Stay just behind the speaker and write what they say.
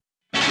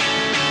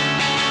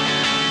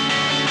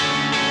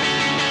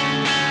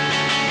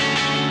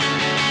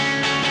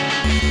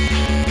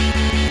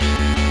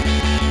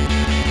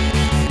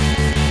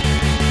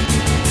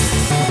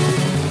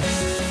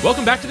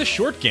Welcome back to The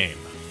Short Game,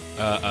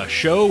 a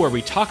show where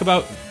we talk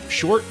about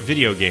short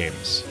video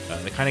games,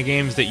 the kind of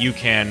games that you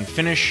can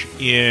finish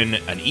in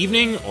an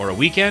evening or a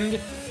weekend,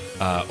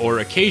 or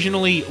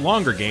occasionally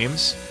longer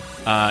games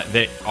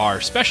that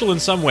are special in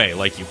some way,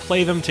 like you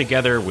play them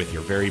together with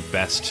your very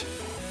best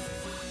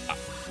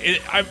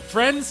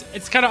friends.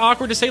 It's kind of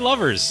awkward to say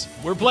lovers.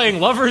 We're playing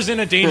Lovers in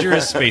a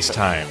Dangerous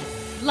Spacetime.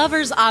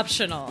 Lovers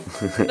optional,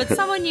 but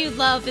someone you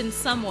love in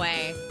some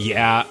way.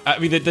 Yeah, I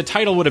mean, the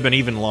title would have been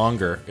even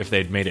longer if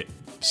they'd made it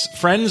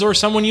Friends or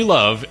Someone You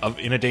Love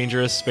in a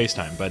Dangerous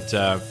Spacetime. But,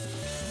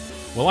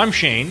 well, I'm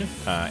Shane,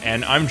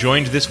 and I'm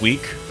joined this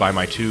week by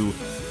my two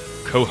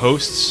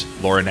co-hosts,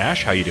 Laura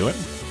Nash. How you doing?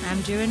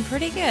 I'm doing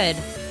pretty good.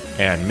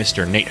 And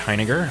Mr. Nate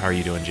Heiniger. How are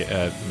you doing,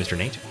 Mr.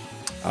 Nate?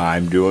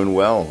 I'm doing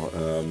well.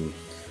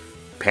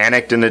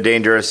 Panicked in a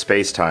dangerous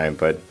space-time,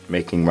 but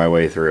making my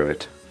way through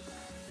it.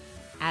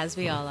 As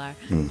we all are.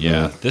 Mm-hmm.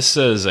 Yeah, this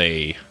is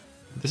a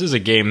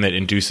game that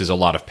induces a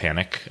lot of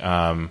panic,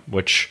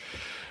 which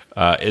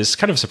is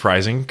kind of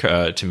surprising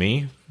to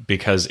me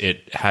because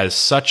it has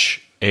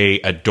such a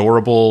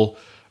adorable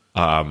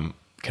kind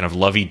of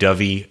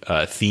lovey-dovey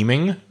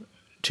theming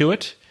to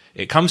it.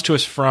 It comes to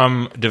us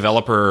from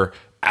developer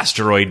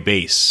Asteroid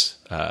Base,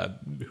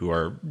 who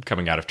are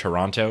coming out of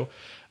Toronto.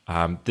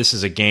 This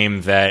is a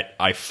game that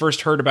I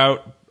first heard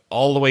about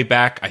all the way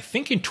back, I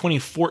think in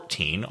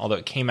 2014, although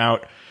it came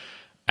out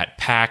at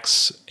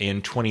PAX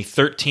in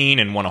 2013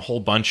 and won a whole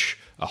bunch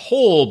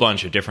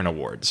of different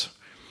awards.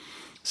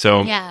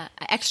 So yeah,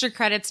 Extra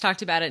Credits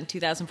talked about it in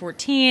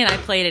 2014. I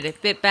played it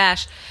at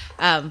BitBash,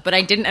 but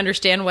I didn't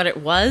understand what it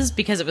was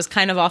because it was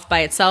kind of off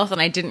by itself, and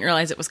I didn't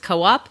realize it was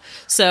co-op.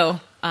 So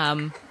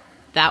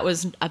that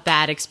was a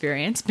bad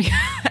experience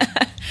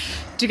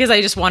because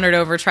I just wandered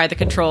over, tried the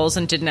controls,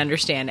 and didn't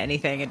understand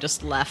anything, and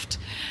just left.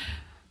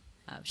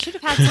 Should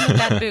have had some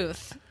at that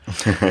booth.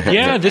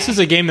 Yeah, this is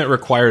a game that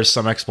requires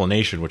some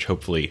explanation, which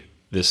hopefully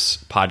this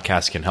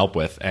podcast can help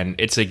with. And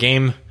it's a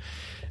game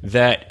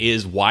that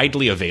is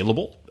widely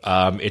available.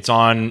 It's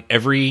on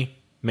every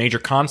major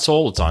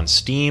console. It's on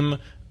Steam.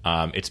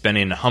 It's been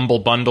in Humble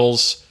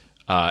Bundles.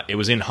 It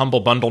was in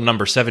Humble Bundle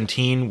number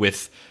 17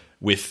 with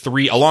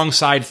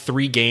alongside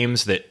three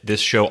games that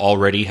this show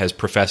already has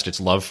professed its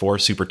love for: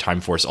 Super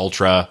Time Force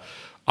Ultra,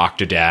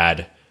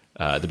 Octodad,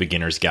 The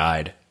Beginner's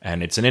Guide.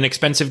 And it's an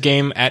inexpensive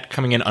game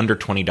coming in under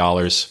 $20,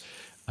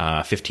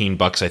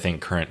 $15, I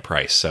think, current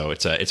price. So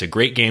it's a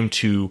great game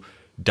to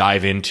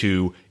dive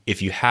into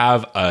if you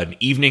have an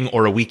evening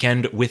or a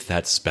weekend with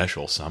that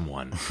special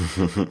someone.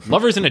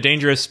 Lovers in a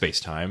Dangerous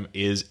Spacetime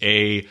is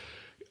a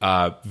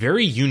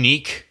very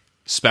unique,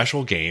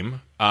 special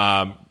game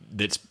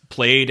that's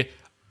played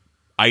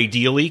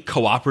ideally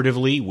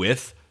cooperatively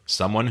with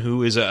someone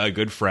who is a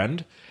good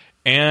friend.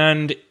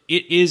 And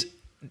it is,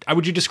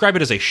 would you describe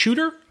it as a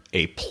shooter,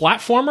 a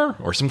platformer,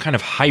 or some kind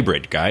of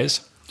hybrid,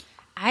 guys?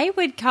 I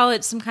would call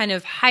it some kind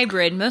of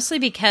hybrid, mostly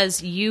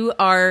because you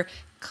are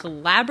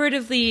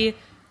collaboratively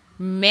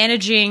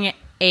managing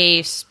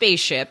a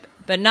spaceship,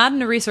 but not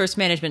in a resource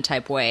management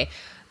type way.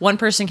 One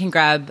person can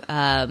grab,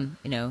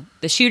 the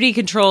shooty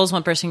controls.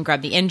 One person can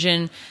grab the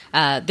engine.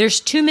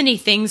 There's too many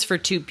things for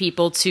two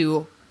people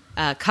to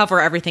cover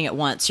everything at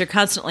once. You're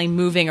constantly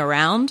moving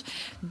around,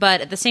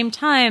 but at the same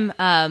time,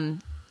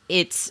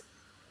 it's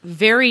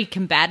very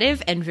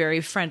combative and very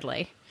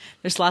friendly.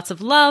 There's lots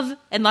of love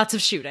and lots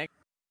of shooting.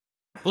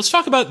 Let's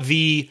talk about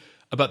the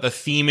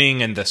theming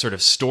and the sort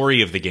of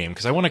story of the game,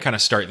 because I want to kind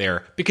of start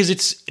there,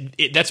 because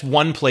that's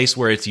one place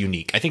where it's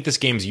unique. I think this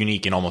game's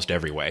unique in almost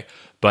every way,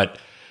 but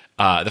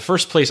the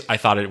first place I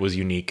thought it was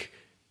unique,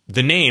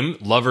 the name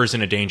Lovers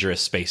in a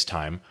Dangerous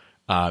Spacetime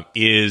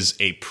is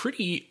a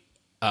pretty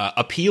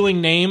appealing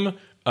name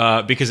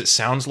because it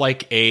sounds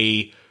like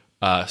a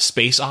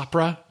space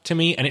opera to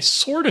me, and it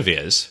sort of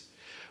is.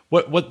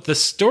 What the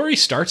story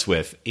starts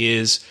with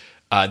is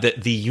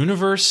that the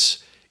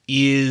universe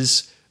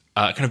is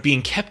kind of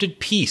being kept at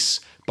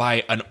peace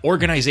by an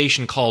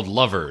organization called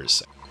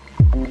Lovers.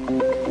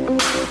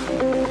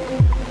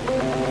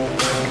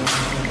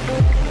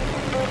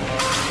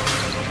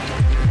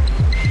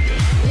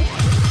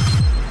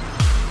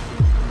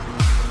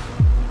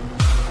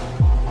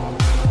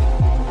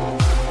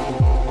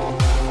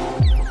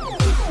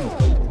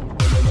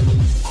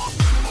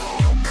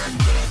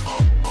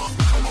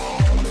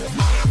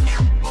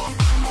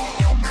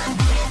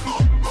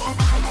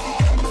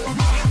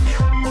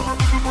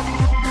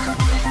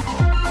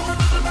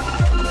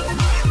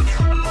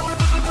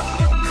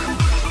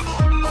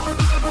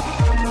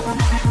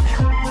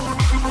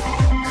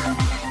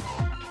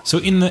 So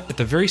at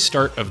the very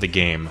start of the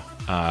game,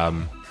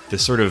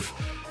 this sort of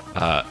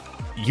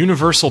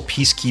universal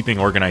peacekeeping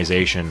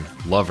organization,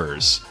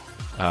 Lovers,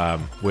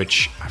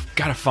 which I've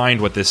got to find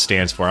what this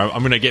stands for. I'm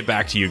going to get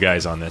back to you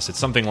guys on this. It's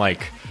something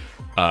like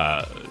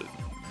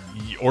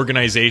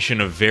organization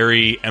of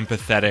very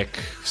empathetic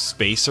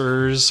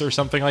spacers or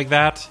something like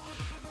that.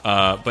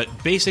 But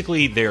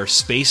basically, they're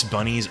space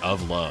bunnies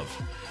of love.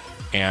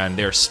 And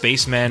they're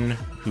spacemen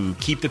who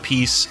keep the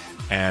peace,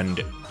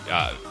 and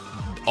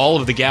all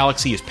of the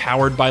galaxy is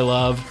powered by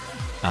love.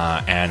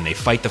 and they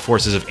fight the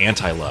forces of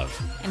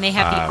anti-love. And they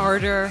have the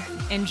Ardor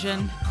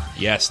engine.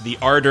 Yes, the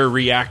Ardor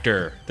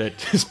reactor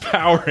that is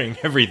powering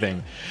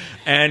everything.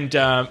 And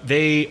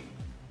they're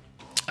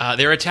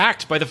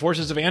attacked by the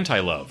forces of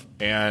anti-love.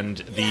 And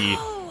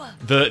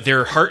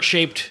their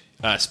heart-shaped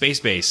space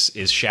base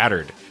is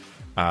shattered.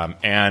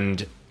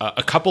 And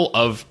a couple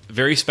of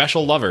very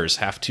special lovers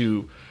have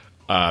to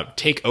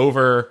take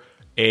over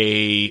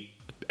a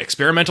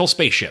experimental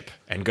spaceship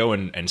and go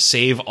and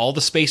save all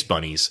the space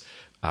bunnies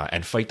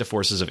and fight the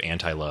forces of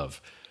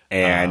anti-love.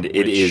 And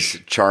it is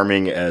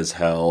charming as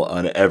hell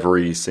on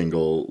every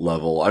single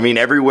level. I mean,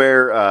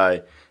 everywhere,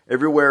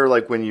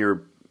 like where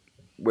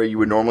you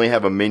would normally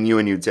have a menu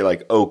and you'd say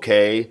like,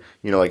 okay,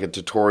 like a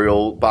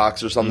tutorial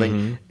box or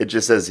something, it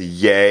just says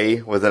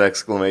yay with an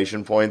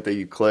exclamation point that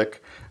you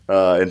click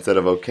instead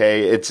of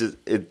okay.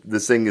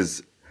 This thing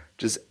is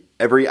just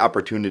every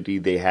opportunity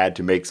they had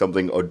to make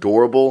something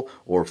adorable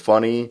or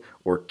funny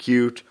or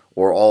cute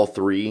or all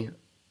three,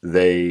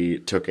 they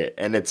took it.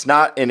 And it's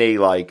not in a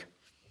like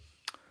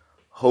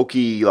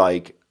hokey,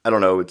 like, I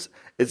don't know,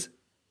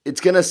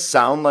 it's gonna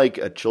sound like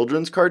a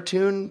children's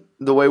cartoon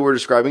the way we're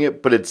describing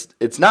it, but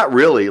it's not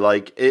really.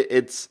 Like it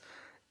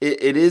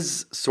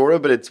is sort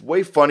of, but it's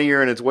way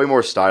funnier and it's way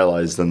more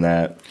stylized than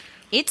that.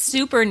 It's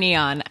super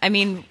neon. I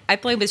mean, I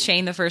played with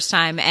Shane the first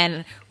time,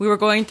 and we were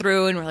going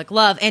through, and we're like,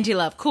 love,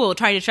 anti-love, cool,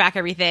 trying to track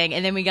everything.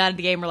 And then we got into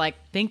the game, we're like,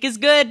 pink is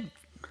good,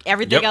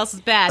 everything else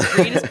is bad.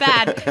 Green is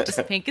bad,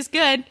 just pink is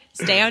good.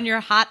 Stay on your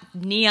hot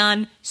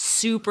neon,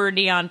 super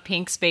neon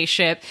pink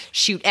spaceship.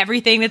 Shoot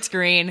everything that's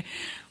green.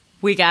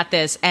 We got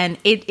this. And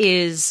it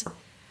is,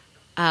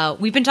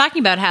 we've been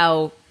talking about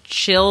how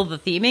chill the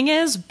theming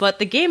is, but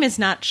the game is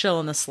not chill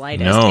in the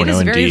slightest. It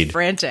is very indeed.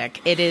 Frantic.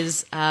 It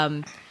is...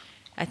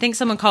 I think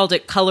someone called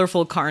it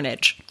colorful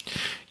carnage.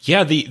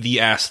 Yeah, the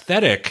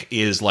aesthetic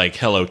is like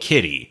Hello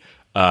Kitty,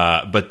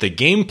 but the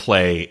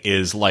gameplay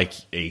is like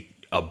a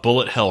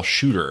bullet hell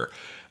shooter.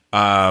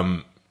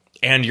 And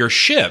your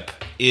ship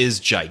is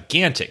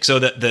gigantic. So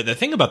the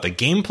thing about the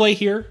gameplay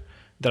here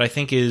that I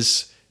think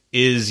is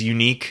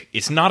unique,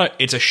 it's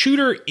a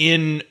shooter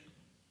it's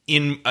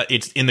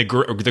in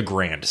the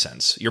grand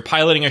sense. You're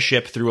piloting a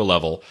ship through a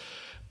level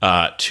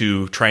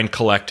to try and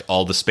collect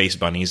all the space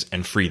bunnies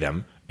and free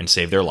them and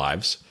save their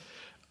lives.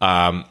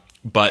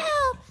 But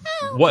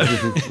what?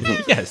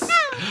 Yes.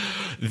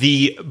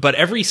 But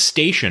every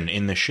station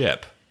in the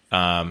ship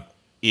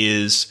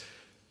is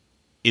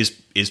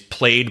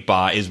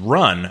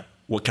run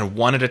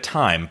one at a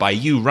time by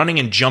you running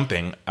and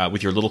jumping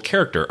with your little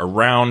character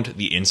around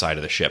the inside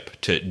of the ship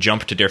to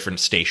jump to different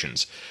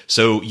stations.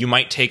 So you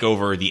might take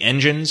over the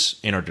engines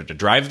in order to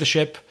drive the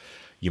ship.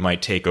 You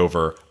might take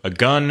over a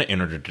gun in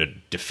order to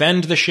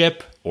defend the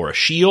ship, or a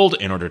shield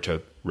in order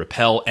to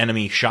repel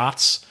enemy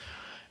shots.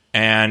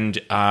 And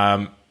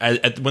when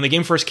the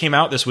game first came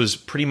out, this was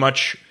pretty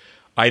much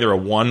either a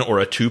 1 or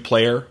a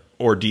 2-player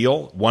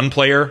ordeal. 1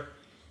 player,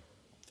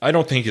 I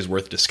don't think is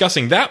worth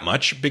discussing that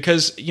much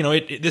because,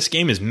 this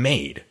game is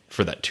made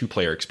for that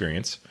 2-player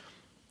experience.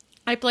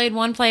 I played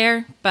 1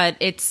 player, but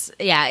it's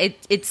a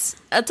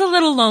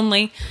little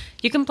lonely.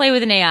 You can play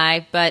with an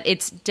AI, but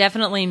it's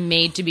definitely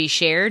made to be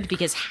shared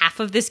because half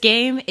of this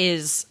game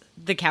is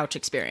the couch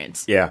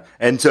experience. Yeah,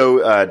 and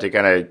so to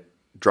kind of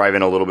drive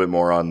in a little bit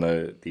more on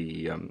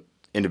the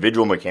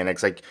individual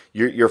mechanics, like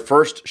your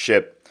first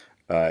ship,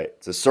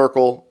 it's a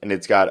circle and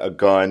it's got a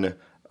gun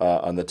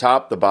on the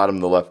top, the bottom,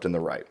 the left, and the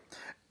right,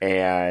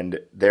 and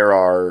there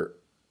are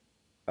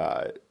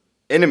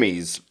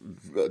enemies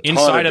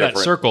inside of that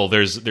circle.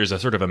 There's a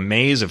sort of a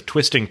maze of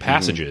twisting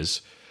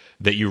passages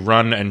that you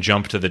run and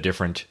jump to the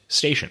different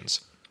stations.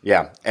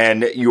 Yeah,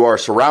 and you are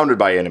surrounded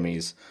by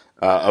enemies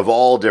of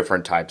all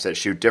different types that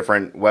shoot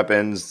different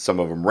weapons. Some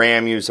of them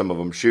ram you, some of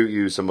them shoot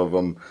you, some of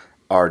them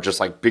are just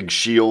like big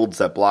shields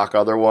that block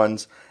other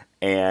ones.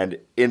 And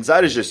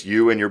inside is just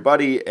you and your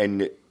buddy,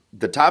 and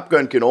the top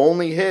gun can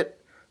only hit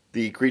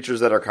the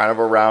creatures that are kind of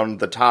around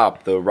the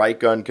top. The right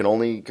gun can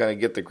only kind of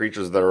get the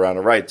creatures that are around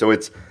the right. So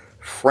it's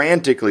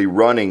frantically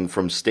running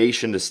from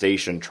station to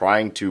station,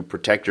 trying to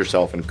protect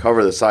yourself and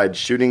cover the sides,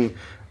 shooting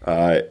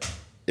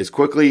as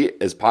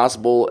quickly as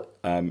possible.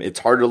 It's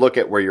hard to look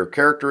at where your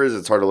character is.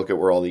 It's hard to look at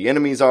where all the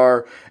enemies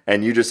are.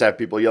 And you just have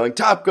people yelling,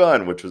 Top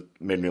Gun, which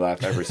made me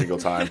laugh every single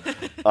time.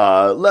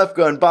 Left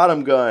gun,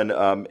 bottom gun.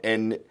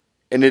 And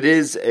it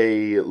is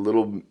a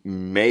little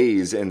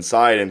maze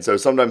inside. And so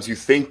sometimes you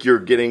think you're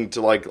getting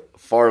to like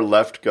far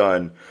left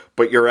gun,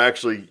 but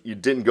you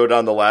didn't go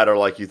down the ladder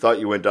like you thought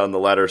you went down the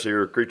ladder. So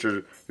your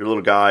creature, your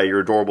little guy,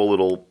 your adorable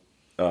little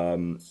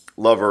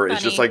lover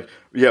is just like,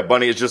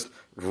 Bunny is just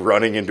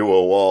running into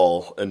a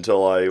wall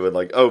until I would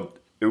like, oh,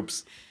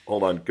 oops,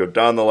 hold on, go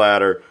down the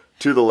ladder,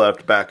 to the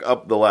left, back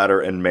up the ladder,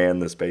 and man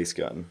the space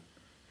gun.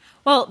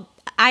 Well,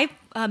 I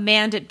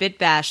manned at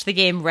BitBash the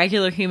game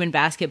Regular Human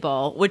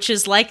Basketball, which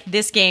is like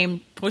this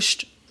game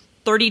pushed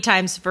 30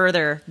 times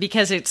further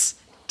because it's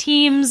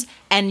teams,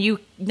 and you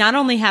not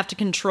only have to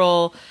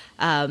control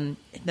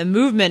the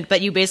movement,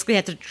 but you basically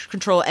have to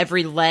control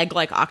every leg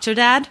like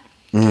Octodad.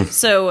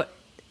 So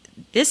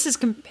this is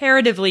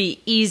comparatively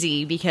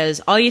easy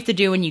because all you have to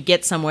do when you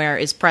get somewhere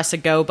is press a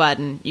go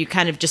button. You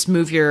kind of just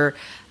move your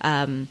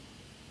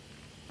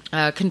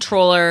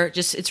controller.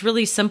 It's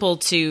really simple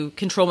to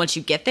control once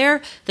you get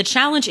there. The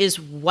challenge is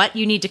what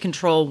you need to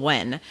control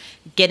when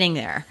getting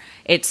there.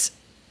 It's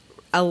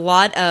a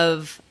lot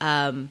of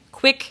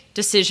quick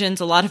decisions,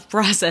 a lot of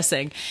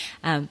processing.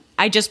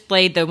 I just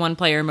played the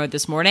one-player mode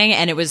this morning,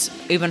 and it was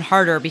even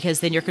harder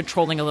because then you're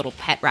controlling a little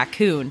pet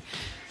raccoon.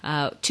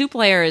 2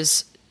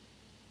 players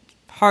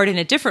hard in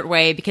a different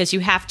way because you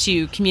have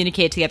to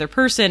communicate to the other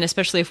person,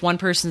 especially if one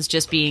person's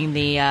just being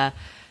the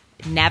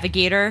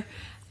navigator.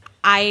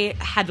 I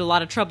had a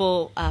lot of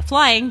trouble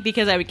flying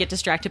because I would get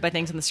distracted by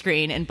things on the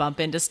screen and bump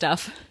into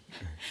stuff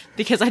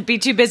because I'd be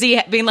too busy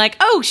being like,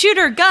 oh,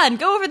 shooter, gun,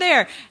 go over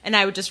there. And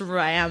I would just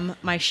ram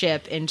my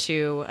ship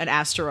into an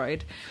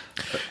asteroid.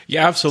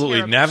 Yeah,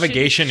 absolutely.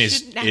 Navigation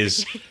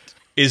is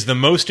the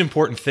most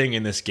important thing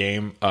in this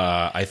game,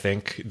 I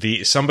think.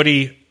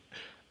 Somebody,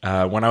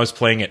 when I was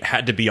playing it,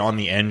 had to be on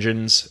the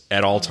engines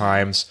at all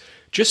times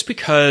just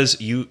because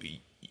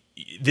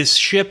this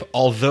ship,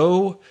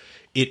 although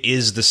it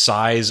is the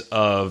size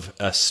of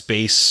a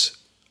space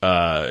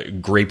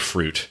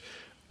grapefruit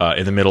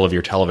in the middle of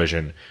your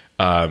television,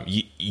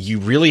 you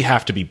really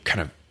have to be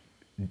kind of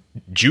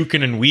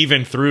juking and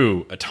weaving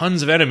through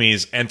tons of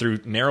enemies and through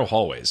narrow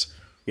hallways.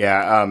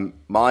 Yeah,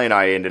 Molly and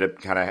I ended up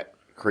kind of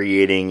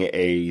creating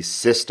a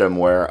system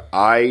where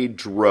I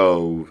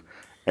drove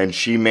and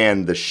she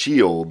manned the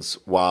shields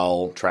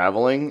while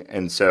traveling.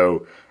 And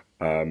so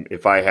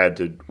if I had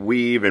to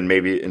weave and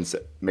maybe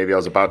I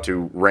was about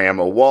to ram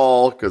a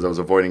wall because I was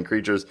avoiding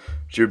creatures,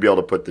 she would be able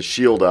to put the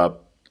shield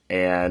up.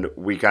 And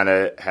we kind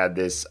of had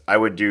this, I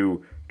would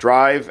do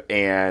drive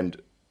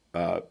and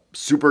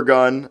super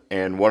gun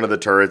and one of the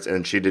turrets,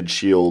 and she did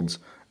shields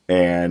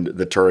and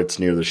the turrets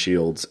near the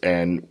shields.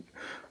 And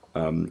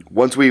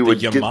once we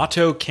would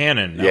Yamato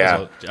cannon, that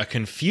was a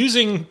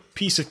confusing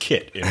piece of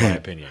kit, in my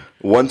opinion.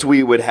 Once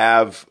we would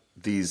have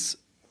these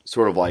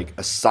sort of like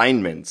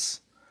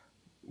assignments,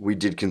 we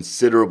did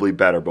considerably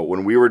better. But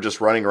when we were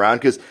just running around,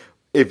 because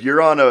if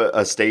you're on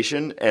a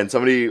station and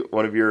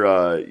one of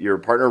your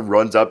partner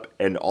runs up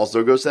and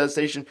also goes to that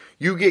station,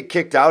 you get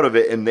kicked out of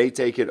it and they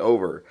take it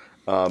over.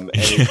 And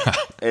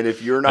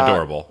if you're not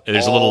adorable,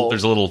 there's a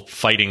little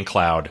fighting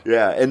cloud.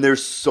 Yeah, and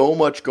there's so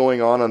much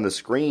going on the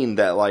screen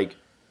that like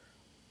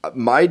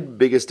my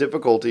biggest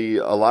difficulty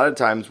a lot of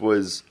times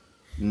was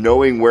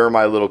knowing where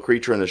my little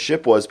creature in the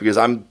ship was because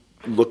I'm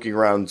looking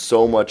around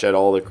so much at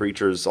all the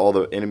creatures, all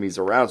the enemies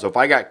around. So if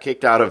I got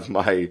kicked out of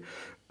my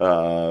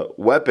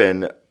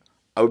weapon,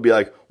 I would be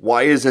like,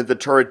 why isn't the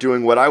turret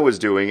doing what I was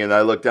doing? And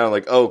I look down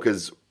like, oh,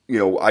 because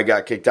I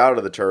got kicked out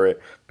of the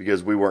turret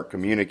because we weren't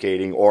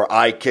communicating, or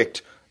I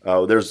kicked.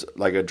 There's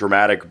like a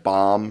dramatic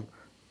bomb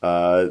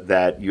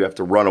that you have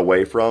to run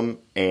away from,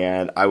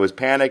 and I was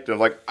panicked and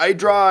like, I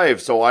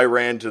drive, so I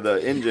ran to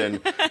the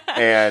engine,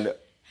 and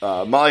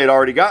Molly had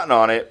already gotten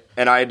on it,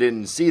 and I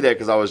didn't see that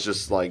because I was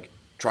just like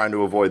trying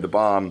to avoid the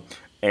bomb,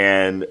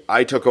 and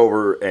I took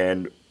over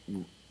and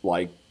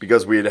like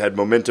because we had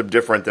momentum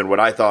different than what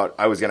I thought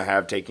I was going to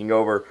have taking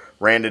over,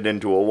 ran it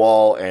into a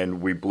wall,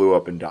 and we blew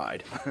up and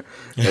died.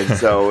 And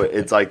so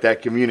it's like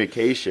that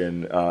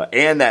communication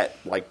and that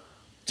like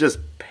just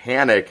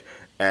panic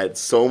at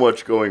so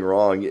much going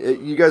wrong.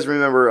 You guys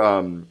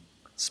remember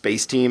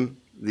Space Team,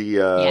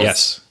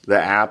 yes,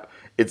 the app?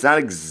 It's not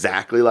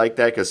exactly like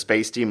that because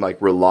Space Team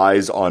like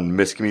relies on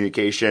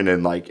miscommunication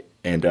and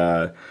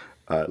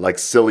like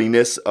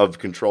silliness of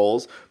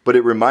controls, but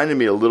it reminded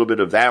me a little bit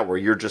of that where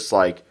you're just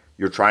like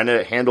you're trying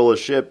to handle a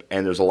ship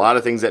and there's a lot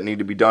of things that need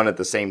to be done at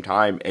the same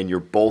time, and you're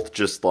both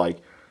just like,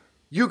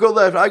 you go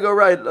left, I go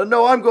right,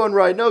 no, I'm going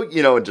right, no,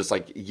 and just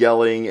like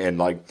yelling and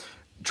like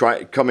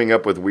coming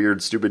up with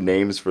weird stupid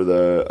names for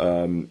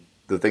the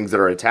things that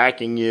are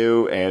attacking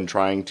you and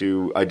trying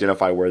to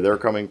identify where they're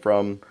coming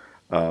from.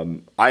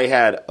 I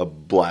had a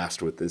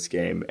blast with this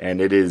game, and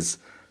it is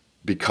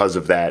because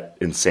of that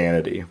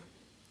insanity.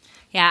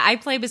 Yeah, I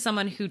play with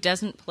someone who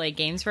doesn't play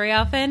games very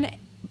often,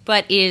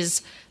 but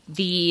is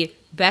the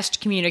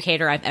best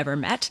communicator I've ever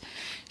met.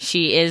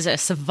 She is a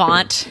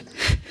savant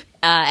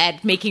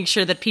at making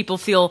sure that people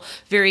feel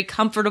very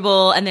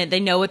comfortable and that they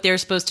know what they're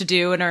supposed to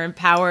do and are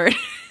empowered,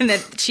 and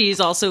that she's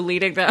also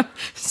leading them.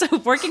 So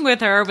working with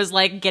her was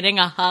like getting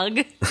a hug.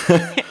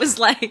 It was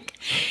like,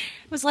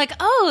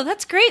 oh,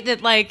 that's great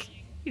that like,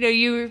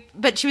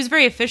 but she was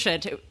very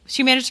efficient.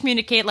 She managed to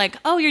communicate like,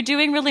 oh, you're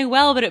doing really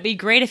well, but it'd be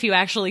great if you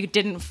actually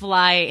didn't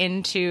fly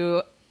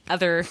into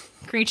other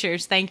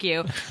creatures. Thank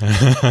you.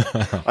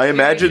 I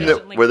imagine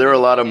that were there a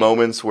lot of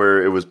moments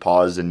where it was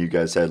paused and you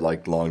guys had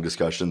like long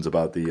discussions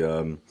about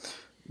the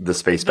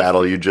space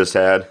battle you just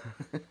had?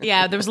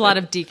 Yeah, there was a lot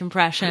of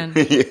decompression,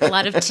 a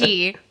lot of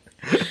tea.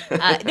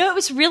 No, it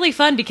was really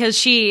fun because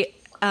she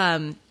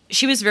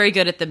was very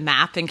good at the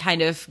map and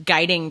kind of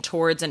guiding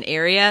towards an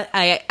area.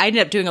 I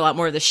ended up doing a lot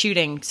more of the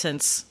shooting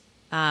since,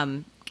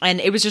 and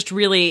it was just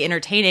really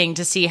entertaining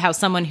to see how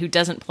someone who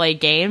doesn't play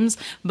games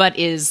but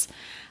is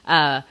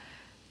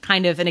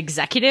kind of an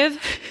executive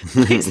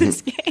plays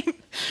this game,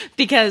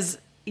 because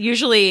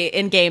usually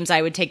in games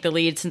I would take the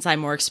lead since I'm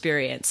more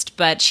experienced,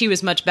 but she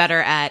was much better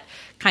at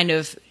kind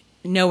of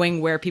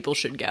knowing where people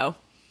should go.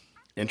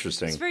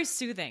 Interesting. It's very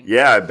soothing.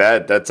 Yeah, I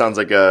bet. That sounds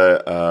like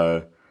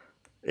a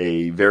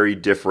very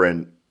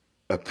different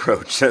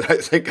approach that I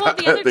think. Well,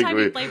 the other time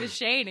we we played with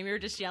Shane, and we were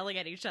just yelling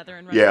at each other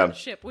and running the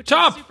ship, which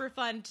Top! was super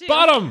fun too.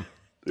 Bottom!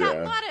 Top,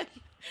 Yeah. bottom!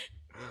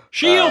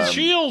 Shields,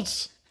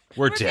 shields!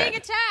 We're We're dead.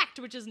 being attacked,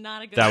 which is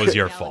not a good That was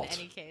your yell fault. in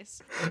any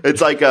case.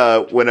 It's like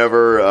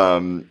whenever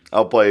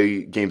I'll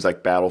play games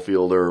like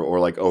Battlefield or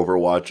like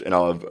Overwatch, and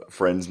I'll have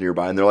friends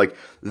nearby, and they're like,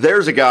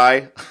 "There's a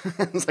guy."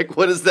 It's like,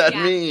 what does that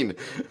Yeah. mean?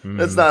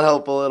 That's not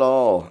helpful at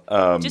all.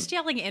 Just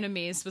yelling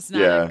enemies was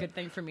not Yeah. a good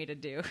thing for me to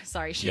do.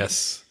 Sorry, Shane.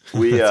 Yes.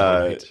 We That's all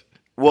right.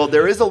 well,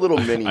 there is a little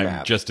mini I'm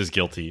map. just as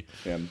guilty.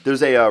 Yeah.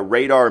 There's a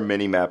radar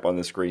mini map on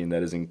the screen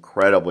that is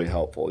incredibly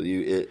helpful.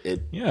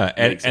 Yeah,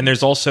 and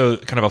there's also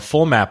kind of a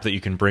full map that you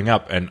can bring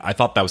up, and I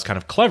thought that was kind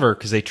of clever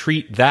because they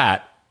treat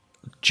that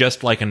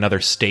just like another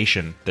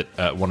station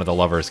that one of the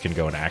lovers can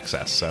go and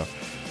access. So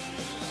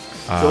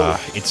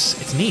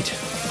it's neat.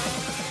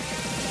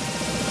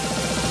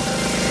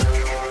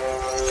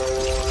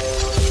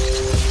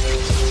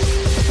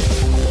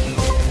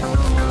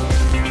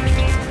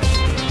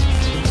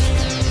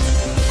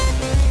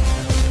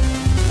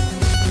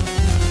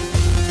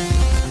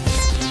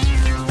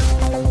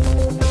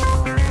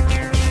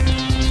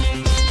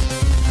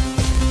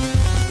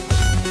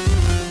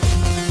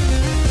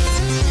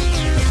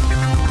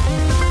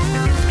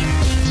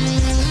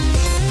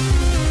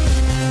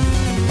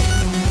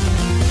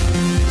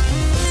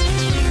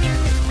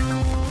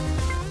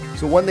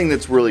 So one thing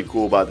that's really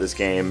cool about this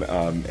game,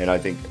 and I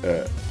think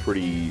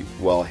pretty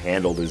well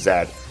handled, is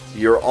that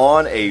you're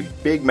on a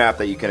big map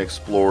that you can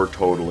explore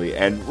totally,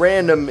 and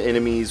random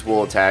enemies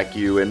will attack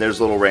you, and there's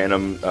little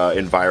random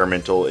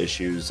environmental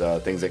issues,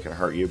 things that can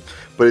hurt you.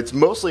 But it's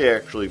mostly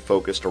actually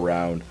focused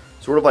around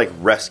sort of like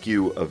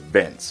rescue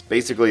events.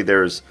 Basically,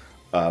 there's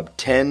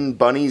 10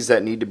 bunnies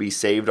that need to be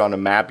saved on a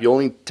map. You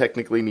only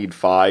technically need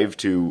 5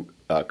 to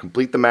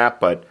complete the map,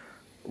 but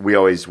we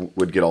always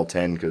would get all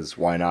 10 because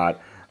why not?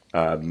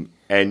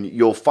 And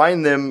you'll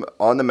find them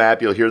on the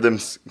map. You'll hear them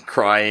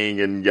crying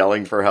and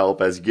yelling for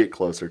help as you get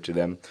closer to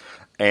them.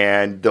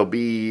 And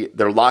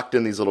they're locked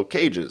in these little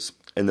cages.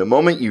 And the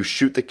moment you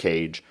shoot the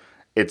cage,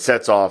 it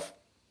sets off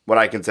what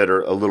I consider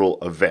a little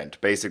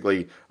event.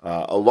 Basically,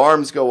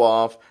 alarms go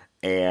off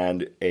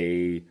and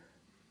a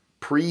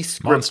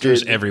pre-scripted...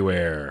 Monsters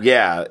everywhere.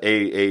 Yeah,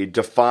 a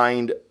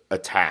defined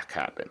attack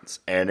happens.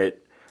 And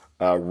it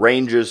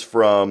ranges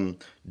from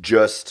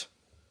just...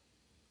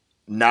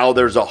 Now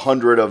there's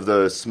 100 of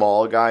the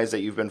small guys that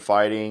you've been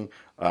fighting.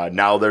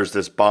 Now there's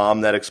this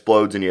bomb that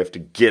explodes and you have to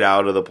get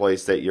out of the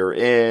place that you're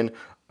in.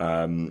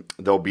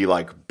 There'll be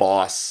like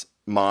boss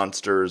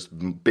monsters,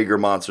 bigger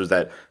monsters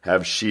that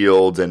have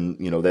shields and,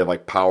 they have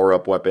like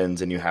power-up weapons,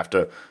 and you have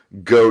to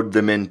goad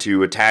them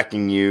into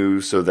attacking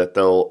you so that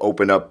they'll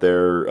open up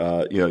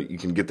their, you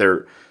can get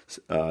their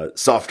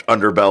soft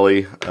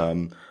underbelly.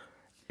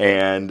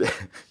 And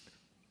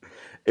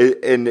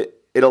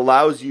it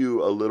allows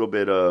you a little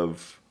bit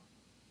of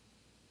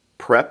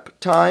prep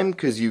time,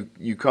 because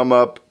you come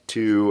up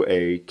to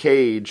a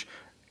cage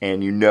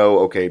and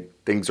okay,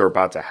 things are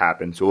about to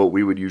happen. So what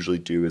we would usually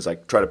do is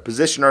like try to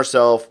position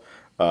ourselves,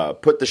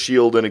 put the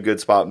shield in a good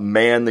spot,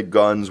 man the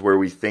guns where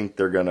we think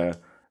they're gonna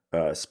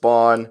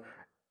spawn,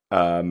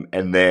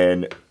 and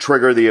then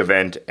trigger the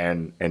event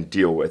and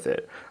deal with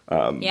it.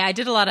 Yeah, I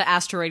did a lot of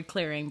asteroid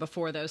clearing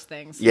before those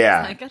things.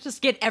 Yeah. Like, I'll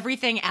just get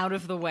everything out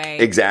of the way.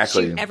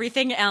 Exactly. Shoot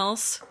everything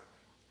else.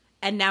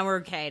 And now we're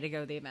okay to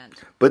go to the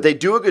event. But they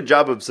do a good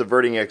job of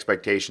subverting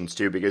expectations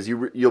too, because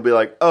you'll be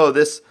like, oh,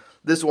 this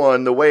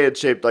one, the way it's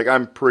shaped, like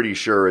I'm pretty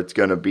sure it's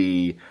going to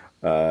be,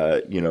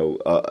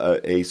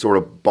 a sort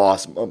of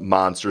boss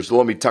monster. So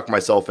let me tuck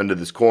myself into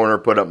this corner,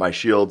 put up my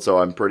shield so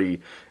I'm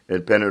pretty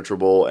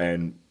impenetrable,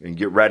 and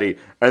get ready.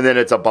 And then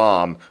it's a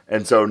bomb,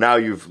 and so now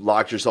you've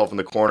locked yourself in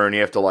the corner, and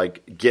you have to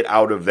like get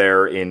out of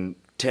there in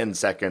 10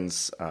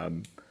 seconds.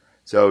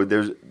 So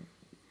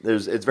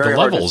it's very the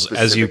hard levels to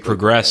as you specifically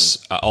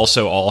progress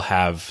also all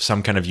have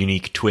some kind of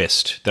unique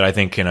twist that I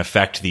think can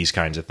affect these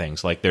kinds of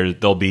things. Like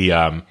there'll be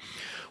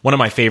one of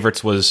my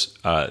favorites was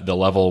the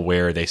level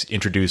where they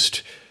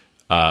introduced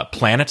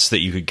planets that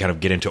you could kind of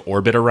get into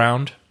orbit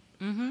around,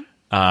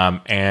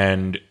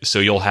 and so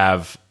you'll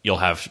have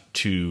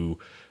to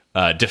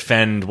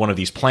defend one of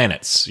these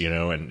planets,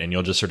 and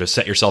you'll just sort of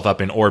set yourself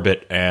up in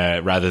orbit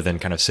rather than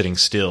kind of sitting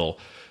still,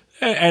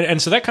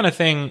 and so that kind of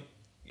thing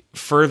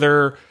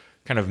further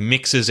kind of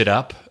mixes it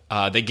up.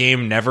 The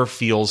game never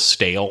feels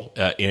stale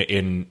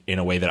in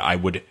a way that I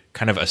would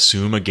kind of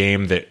assume a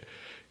game that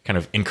kind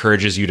of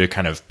encourages you to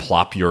kind of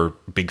plop your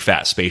big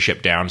fat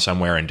spaceship down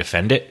somewhere and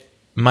defend it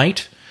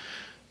might.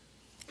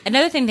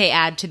 Another thing they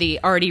add to the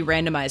already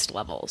randomized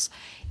levels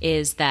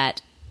is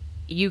that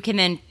you can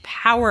then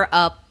power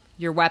up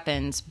your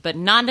weapons, but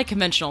not in a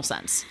conventional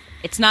sense.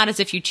 It's not as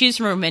if you choose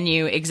from a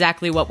menu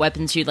exactly what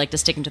weapons you'd like to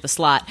stick into the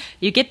slot.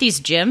 You get these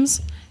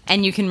gems,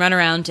 and you can run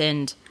around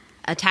and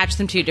attach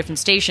them to your different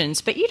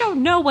stations, but you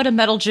don't know what a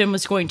metal gem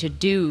was going to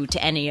do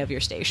to any of your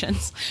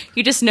stations.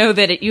 You just know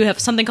that you have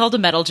something called a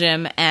metal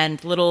gem,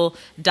 and little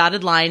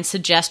dotted lines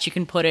suggest you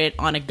can put it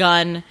on a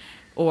gun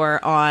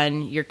or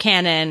on your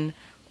cannon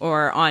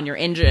or on your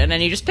engine,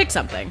 and you just pick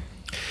something.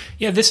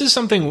 Yeah, this is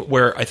something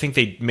where I think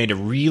they made a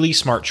really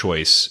smart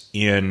choice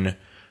in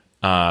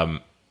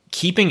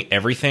keeping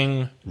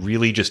everything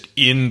really just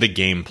in the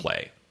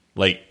gameplay.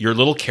 Like, your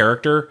little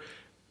character,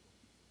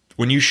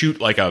 when you shoot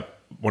like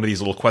one of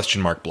these little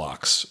question mark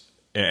blocks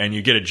and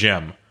you get a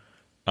gem,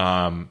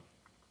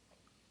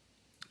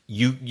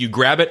 you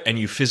grab it and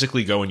you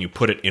physically go and you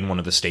put it in one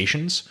of the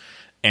stations.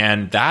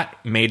 And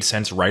that made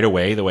sense right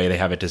away, the way they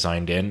have it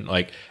designed in.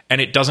 Like, and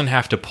it doesn't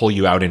have to pull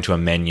you out into a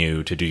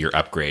menu to do your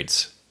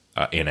upgrades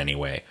in any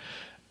way.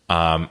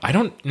 I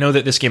don't know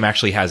that this game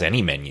actually has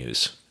any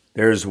menus.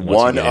 There's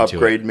one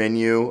upgrade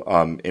menu,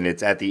 and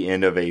it's at the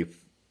end of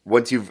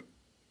once you've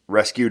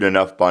rescued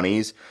enough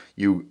bunnies,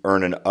 you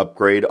earn an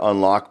upgrade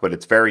unlock, but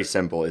it's very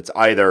simple. It's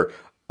either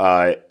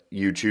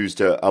you choose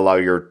to allow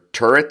your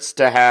turrets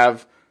to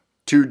have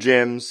 2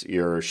 gems,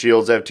 your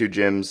shields have 2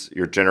 gems,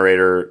 your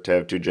generator to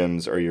have 2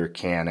 gems, or your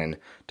cannon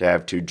to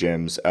have 2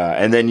 gems.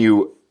 And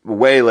then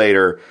way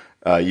later,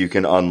 you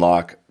can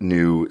unlock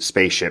new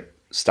spaceship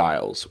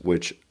styles,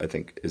 which I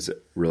think is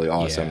really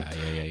awesome.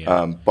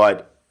 Yeah.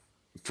 But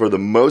for the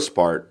most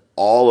part,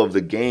 all of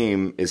the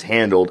game is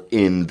handled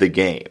in the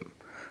game.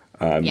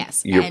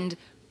 Yes,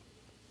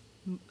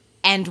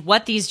 and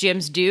what these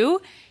gems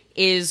do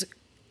is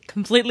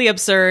completely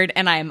absurd,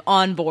 and I am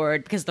on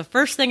board, because the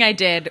first thing I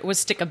did was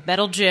stick a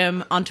metal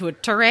gem onto a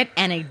turret,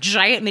 and a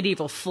giant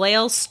medieval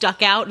flail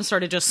stuck out and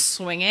started just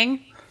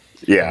swinging.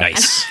 Yeah.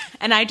 Nice.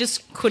 And I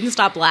just couldn't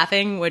stop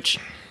laughing, which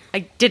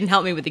didn't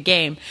help me with the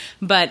game.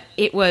 But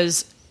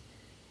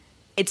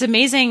it's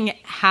amazing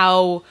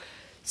how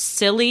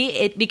silly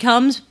it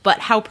becomes, but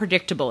how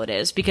predictable it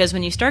is. Because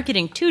when you start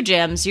getting 2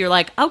 gems, you're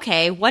like,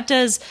 okay, what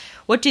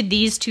did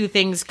these 2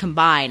 things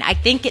combine? I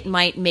think it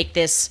might make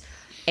this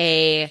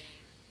a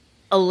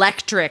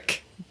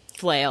electric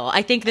flail.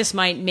 I think this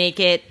might make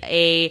it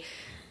a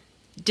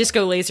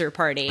disco laser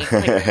party.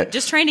 Like,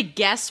 just trying to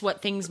guess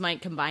what things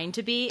might combine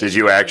to be. Did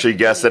you actually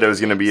guess that it was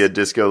going to be a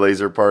disco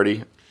laser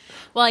party?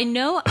 Well, I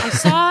know I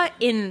saw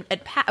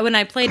when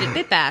I played at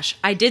BitBash,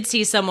 I did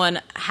see someone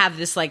have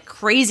this like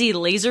crazy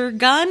laser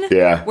gun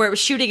where it was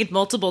shooting in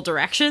multiple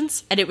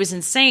directions, and it was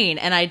insane.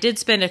 And I did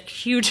spend a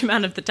huge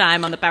amount of the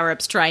time on the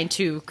power-ups trying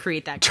to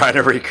create that. Trying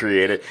to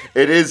recreate it.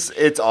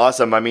 It's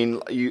awesome. I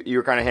mean,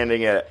 you're kind of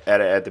handing it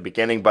at the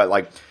beginning, but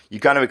like you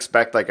kind of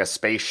expect like a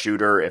space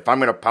shooter. If I'm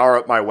going to power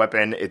up my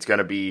weapon, it's going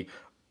to be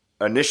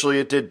initially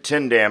it did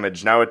 10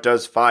 damage. Now it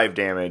does 5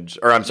 damage.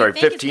 Or I'm sorry,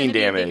 15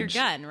 damage. Be a bigger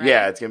gun, right?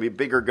 Yeah, it's going to be a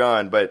bigger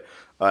gun. But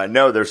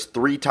no, there's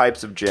 3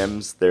 types of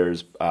gems.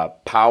 There's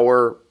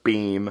power,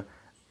 beam,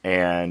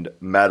 and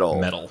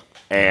metal.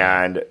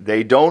 And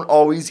they don't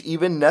always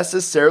even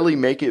necessarily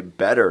make it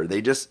better.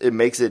 It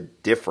makes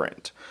it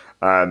different.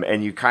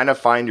 And you kind of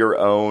find your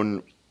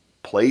own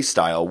play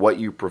style, what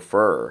you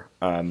prefer.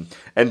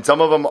 And some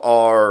of them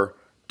are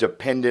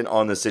dependent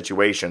on the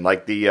situation.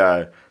 Like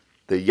the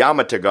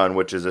Yamata gun,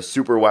 which is a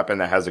super weapon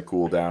that has a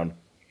cooldown.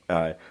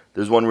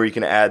 There's one where you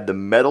can add the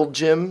metal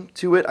gem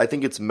to it. I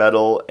think it's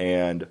metal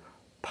and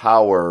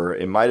power.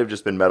 It might have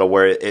just been metal,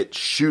 where it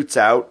shoots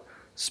out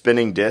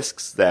spinning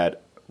discs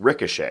that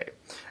ricochet.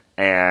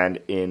 And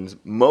in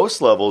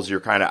most levels, you're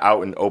kind of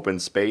out in open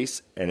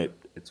space, and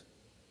it's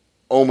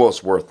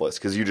almost worthless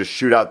because you just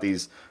shoot out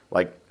these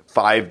like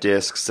 5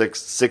 discs,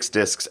 six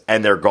discs,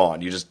 and they're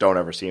gone. You just don't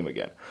ever see them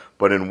again.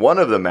 But in one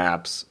of the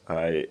maps,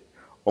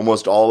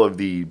 almost all of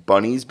the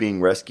bunnies being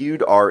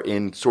rescued are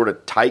in sort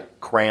of tight,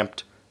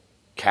 cramped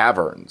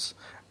caverns.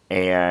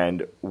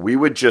 And we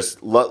would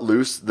just let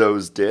loose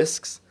those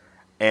discs,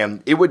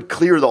 and it would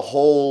clear the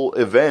whole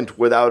event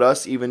without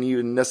us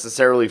even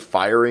necessarily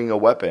firing a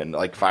weapon,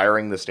 like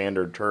firing the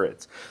standard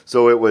turrets.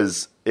 So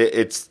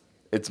it's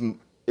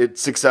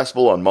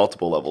successful on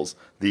multiple levels.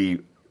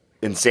 The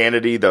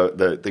insanity,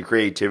 the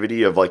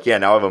creativity of like,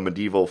 now I have a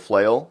medieval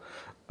flail.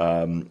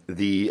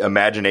 The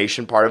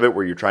imagination part of it,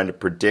 where you're trying to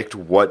predict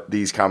what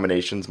these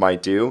combinations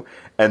might do,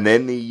 and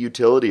then the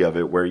utility of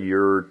it, where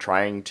you're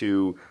trying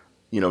to,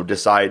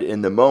 decide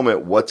in the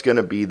moment what's going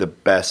to be the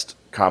best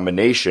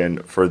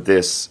combination for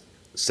this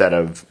set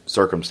of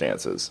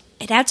circumstances.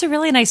 It adds a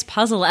really nice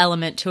puzzle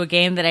element to a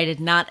game that I did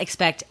not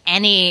expect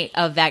any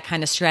of that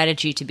kind of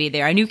strategy to be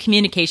there. I knew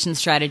communication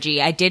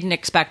strategy. I didn't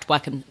expect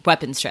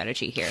weapon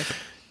strategy here.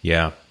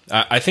 Yeah.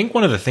 I think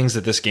one of the things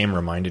that this game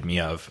reminded me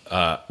of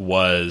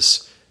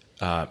was...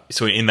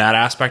 so in that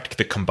aspect,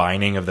 the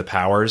combining of the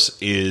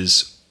powers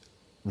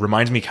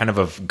reminds me kind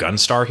of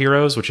Gunstar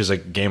Heroes, which is a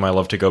game I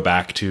love to go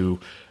back to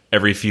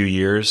every few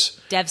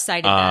years. Dev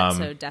cited that,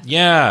 so definitely.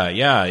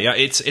 Yeah.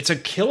 It's a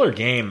killer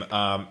game.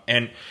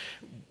 And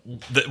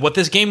what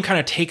this game kind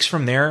of takes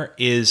from there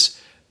is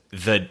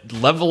the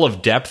level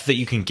of depth that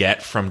you can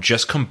get from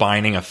just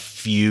combining a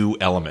few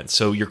elements.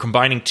 So you're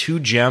combining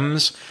 2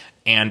 gems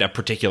and a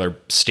particular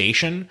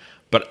station,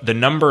 But the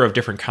number of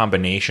different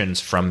combinations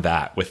from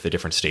that with the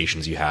different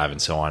stations you have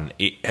and so on,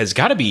 it has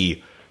got to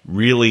be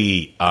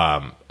really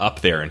up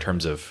there in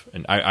terms of,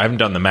 and I haven't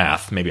done the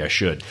math, maybe I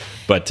should,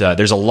 but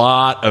there's a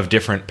lot of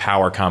different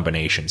power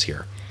combinations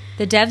here.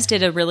 The devs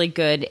did a really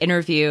good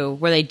interview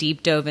where they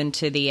deep dove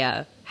into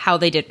the how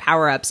they did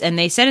power-ups, and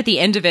they said at the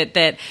end of it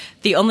that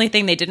the only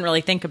thing they didn't really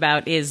think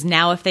about is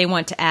now if they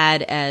want to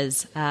add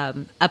as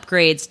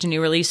upgrades to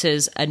new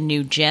releases a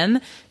new gem,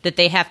 that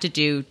they have to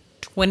do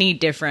 20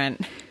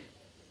 different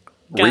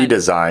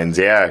redesigns,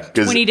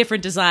 20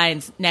 different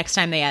designs next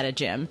time they add a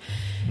gem.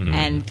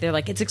 And they're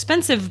like, it's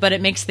expensive, but it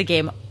makes the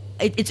game,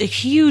 it's a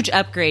huge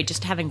upgrade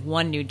just having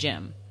one new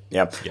gem.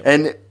 Yeah. Yep.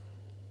 And,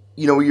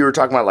 you were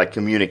talking about like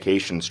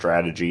communication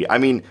strategy. I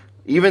mean,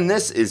 even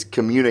this is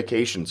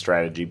communication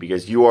strategy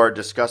because you are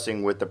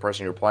discussing with the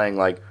person you're playing,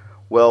 like,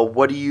 well,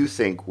 what do you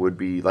think would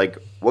be, like,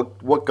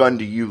 what gun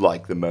do you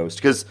like the most?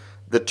 Because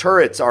the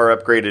turrets are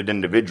upgraded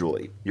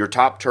individually. Your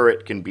top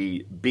turret can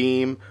be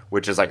beam,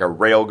 which is like a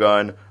rail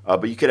gun,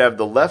 but you could have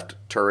the left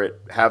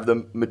turret have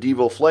the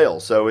medieval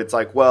flail. So it's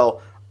like,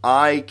 well,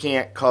 I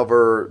can't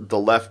cover the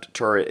left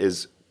turret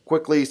as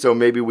quickly, so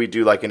maybe we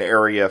do like an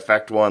area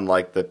effect one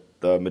like the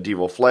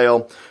medieval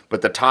flail.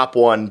 But the top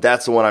one,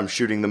 that's the one I'm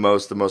shooting the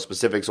most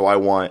specific, so I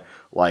want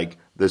like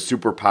the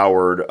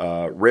super-powered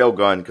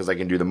railgun because I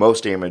can do the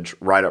most damage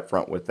right up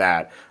front with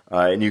that.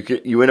 And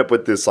you end up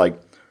with this like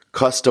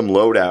custom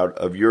loadout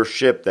of your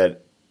ship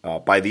that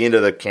by the end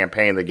of the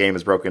campaign, the game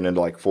is broken into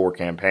like 4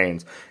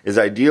 campaigns, is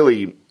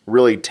ideally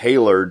really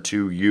tailored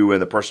to you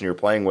and the person you're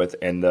playing with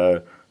and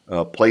the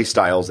play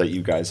styles that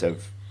you guys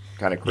have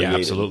kind of created. Yeah,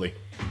 absolutely.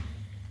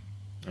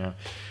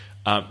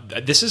 Yeah.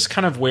 This is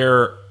kind of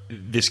where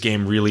this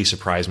game really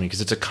surprised me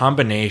because it's a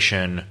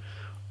combination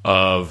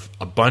of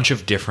a bunch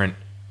of different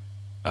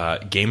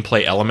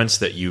gameplay elements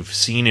that you've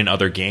seen in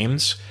other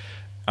games.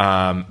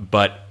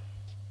 But,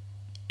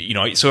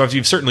 so if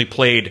you've certainly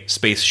played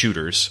space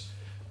shooters,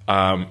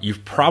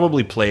 you've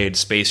probably played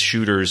space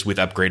shooters with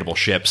upgradable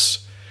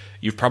ships.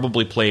 You've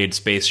probably played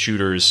space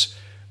shooters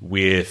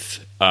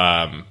with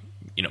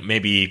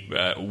maybe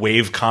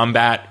wave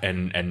combat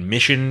and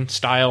mission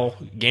style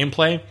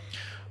gameplay,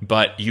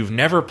 but you've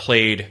never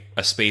played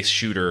a space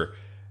shooter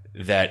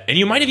and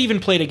you might have even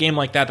played a game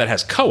like that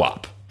has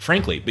co-op,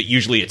 frankly, but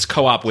usually it's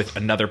co-op with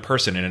another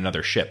person in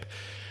another ship.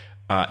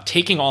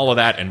 Taking all of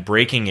that and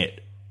breaking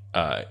it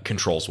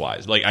controls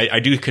wise, like I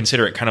do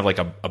consider it kind of like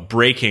a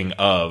breaking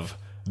of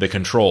the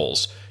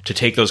controls, to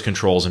take those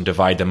controls and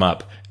divide them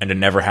up and to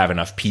never have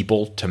enough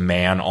people to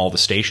man all the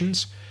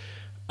stations.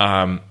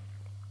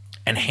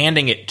 And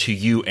handing it to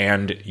you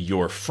and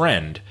your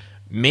friend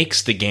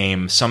makes the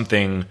game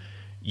something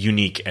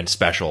unique and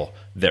special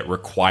that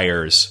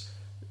requires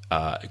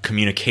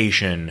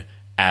communication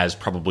as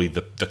probably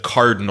the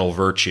cardinal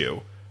virtue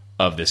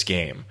of this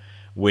game,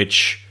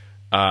 which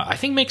I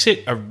think makes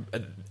it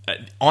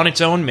on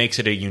its own makes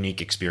it a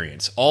unique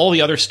experience. All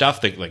the other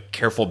stuff, the like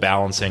careful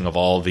balancing of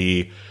all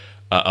the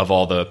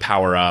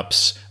power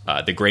ups,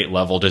 the great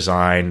level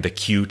design, the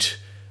cute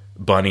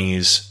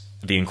bunnies,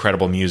 the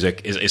incredible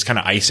music is kind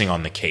of icing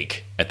on the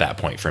cake at that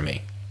point for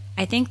me.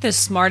 I think the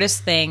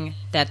smartest thing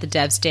that the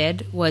devs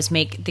did was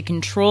make the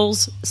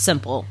controls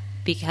simple,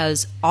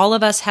 because all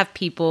of us have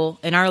people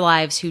in our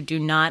lives who do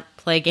not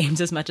play games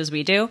as much as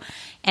we do,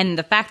 and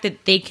the fact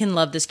that they can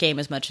love this game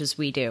as much as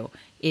we do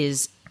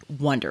is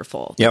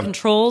wonderful. Yep. The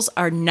controls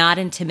are not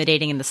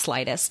intimidating in the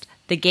slightest.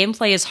 The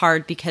gameplay is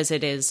hard because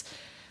it is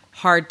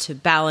hard to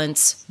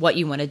balance what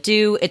you want to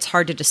do. It's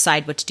hard to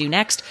decide what to do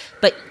next,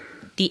 but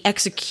the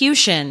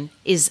execution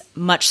is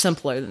much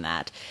simpler than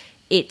that.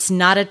 It's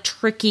not a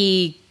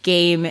tricky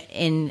game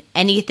in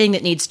anything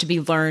that needs to be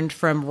learned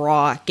from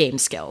raw game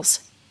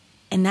skills.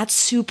 And that's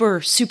super,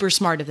 super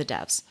smart of the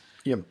devs.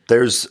 Yeah,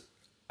 there's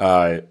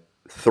 3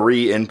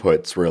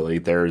 inputs, really.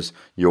 There's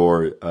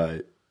your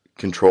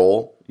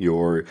control,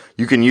 you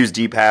can use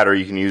D-pad or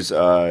you can use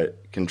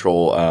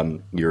control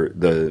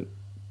the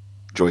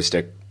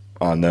joystick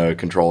on the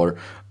controller.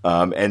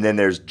 And then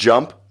there's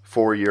jump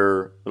for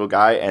your little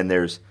guy, and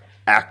there's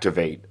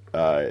activate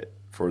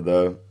for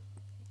the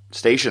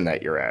station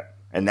that you're at,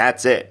 and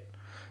that's it.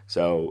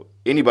 So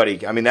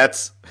anybody, I mean,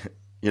 that's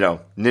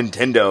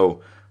Nintendo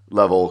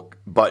level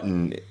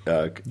button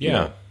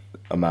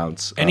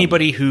amounts.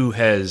 Anybody who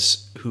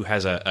has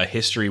a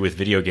history with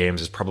video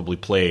games has probably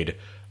played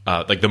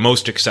like the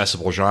most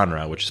accessible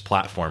genre, which is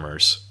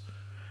platformers,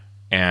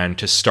 and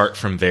to start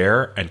from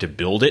there and to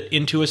build it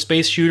into a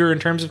space shooter in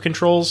terms of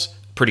controls,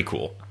 pretty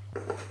cool,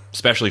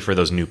 especially for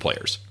those new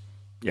players.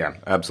 Yeah,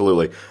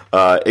 absolutely.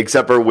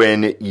 Except for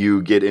when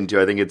you get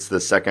into, I think it's the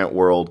second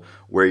world,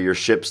 where your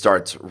ship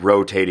starts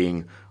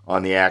rotating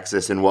on the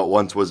axis, and what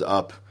once was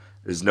up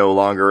is no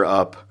longer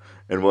up,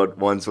 and what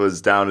once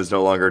was down is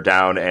no longer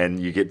down, and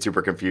you get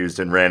super confused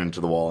and ran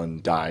into the wall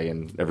and die,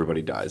 and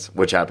everybody dies,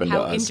 which happened to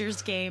us. How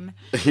Ender's Game.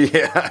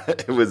 Yeah,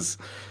 it was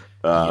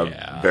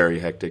very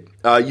hectic.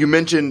 You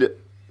mentioned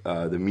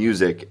the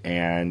music,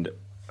 and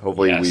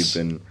hopefully we've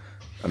been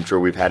I'm sure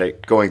we've had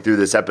it going through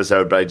this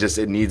episode, but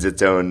it needs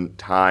its own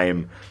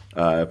time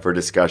for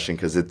discussion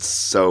because it's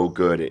so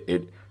good.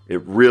 It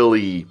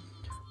really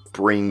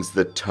brings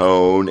the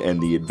tone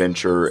and the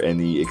adventure and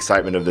the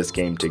excitement of this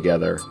game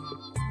together.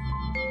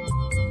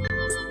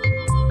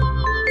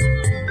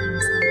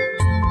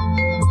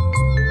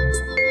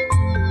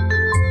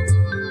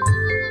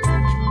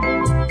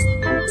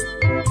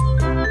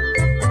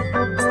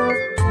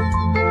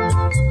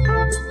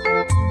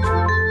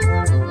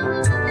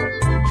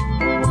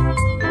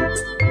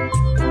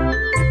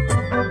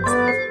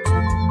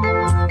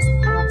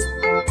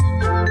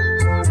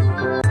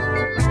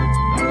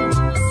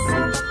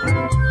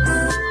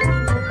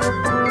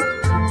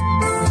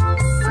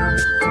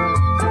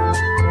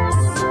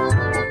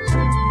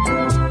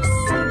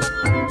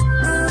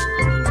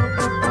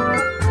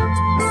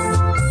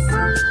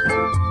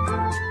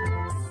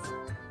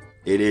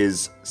 It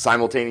is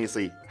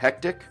simultaneously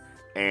hectic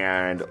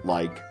and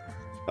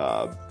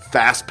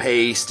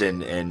fast-paced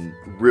and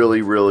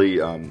really, really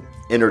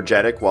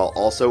energetic, while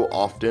also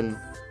often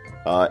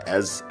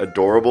as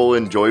adorable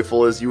and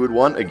joyful as you would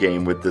want a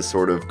game with this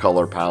sort of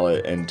color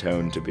palette and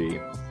tone to be.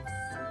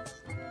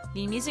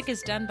 The music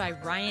is done by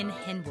Ryan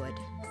Henwood.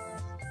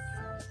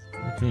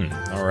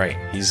 All right.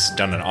 He's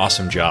done an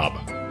awesome job.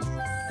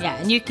 Yeah,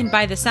 and you can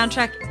buy the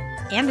soundtrack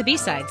and the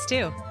B-sides,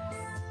 too.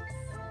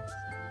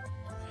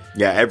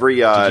 Yeah, every...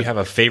 Did you have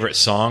a favorite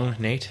song,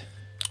 Nate?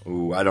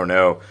 Ooh, I don't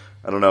know.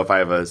 I don't know if I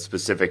have a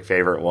specific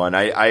favorite one.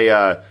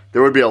 There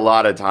would be a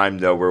lot of time,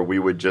 though, where we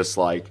would just,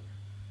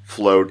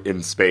 float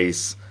in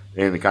space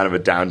in kind of a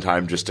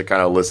downtime just to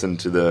kind of listen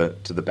to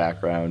the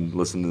background,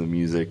 listen to the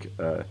music.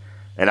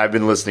 And I've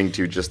been listening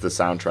to just the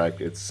soundtrack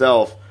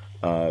itself.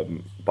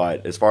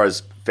 But as far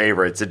as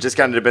favorites, it just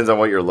kind of depends on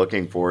what you're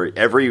looking for.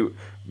 Every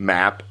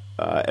map,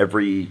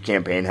 every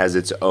campaign has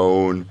its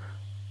own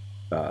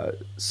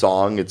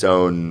song, its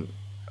own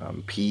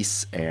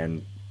piece,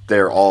 and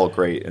they're all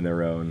great in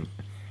their own.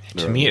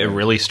 To me, it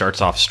really starts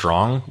off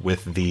strong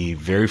with the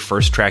very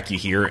first track you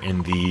hear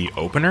in the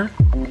opener.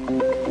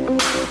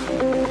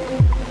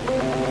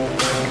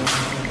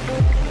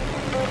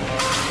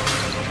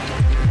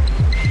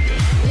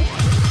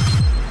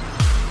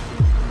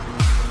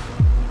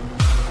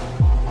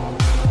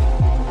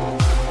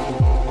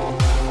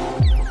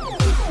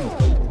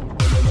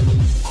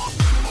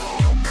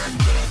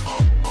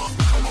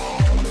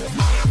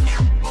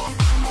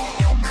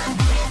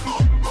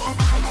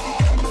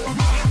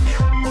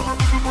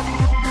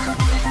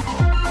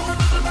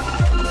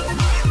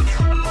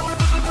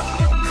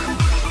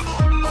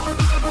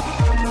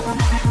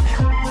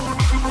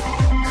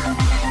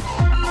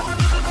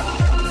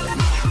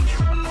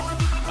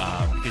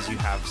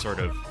 Sort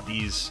of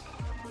these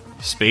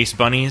space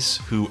bunnies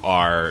who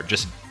are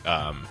just,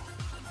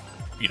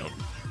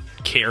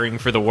 caring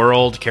for the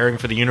world, caring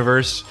for the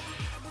universe,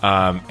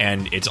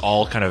 and it's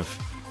all kind of,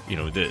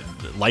 the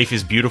life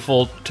is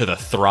beautiful to the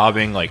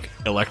throbbing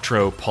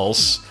electro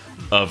pulse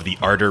of the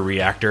Ardor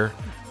reactor,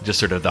 just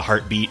sort of the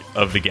heartbeat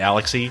of the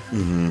galaxy,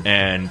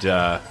 and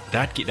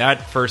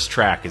that first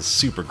track is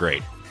super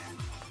great.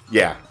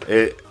 Yeah,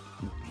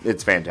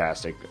 it's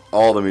fantastic.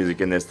 All the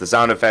music in this, the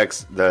sound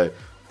effects, the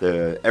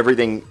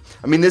everything.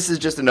 I mean, this is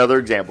just another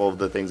example of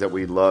the things that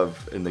we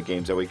love in the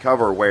games that we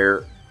cover,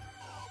 where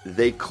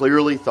they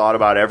clearly thought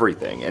about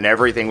everything, and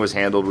everything was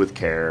handled with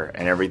care,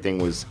 and everything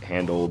was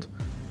handled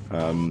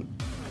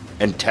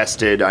and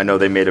tested. I know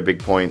they made a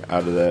big point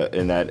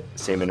in that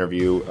same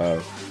interview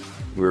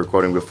we were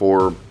quoting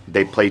before.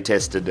 They play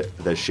tested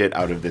the shit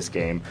out of this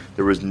game.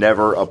 There was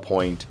never a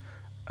point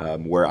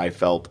where I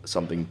felt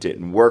something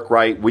didn't work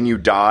right. When you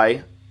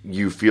die,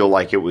 you feel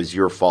like it was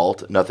your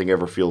fault. Nothing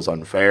ever feels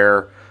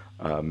unfair.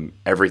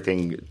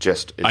 Everything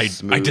just is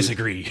smooth. I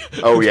disagree.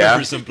 Oh, yeah? There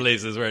were some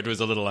places where it was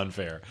a little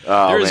unfair.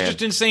 There was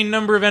just an insane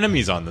number of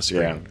enemies on the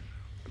screen. Yeah.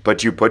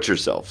 But you put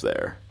yourself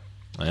there.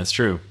 That's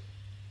true.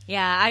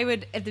 Yeah, I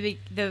would.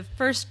 The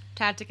first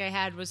tactic I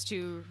had was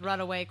to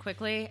run away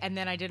quickly, and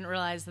then I didn't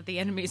realize that the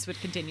enemies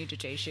would continue to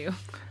chase you.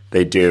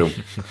 They do.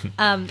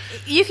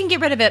 You can get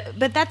rid of it,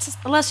 but that's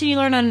a lesson you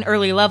learn on an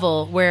early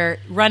level, where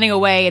running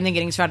away and then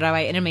getting surrounded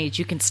by enemies,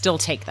 you can still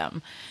take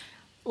them.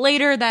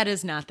 Later, that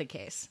is not the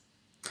case.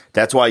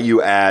 That's why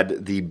you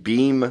add the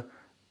beam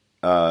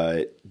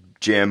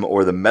gem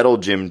or the metal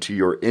gem to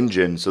your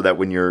engine, so that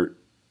when you're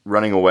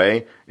running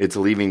away, it's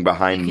leaving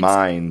behind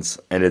mines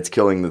and it's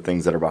killing the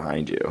things that are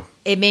behind you.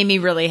 It made me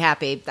really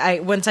happy.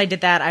 Once I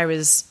did that, I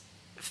was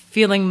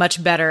feeling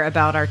much better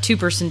about our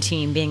two-person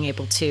team being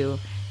able to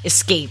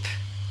escape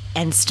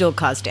and still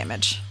cause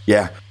damage.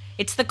 Yeah.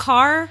 It's the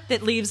car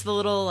that leaves the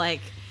little,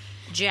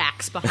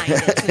 jacks behind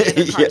it so the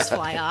other cars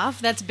fly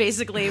off. That's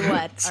basically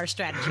what our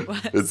strategy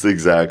was. That's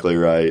exactly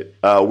right.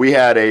 We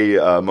had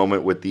a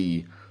moment with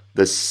the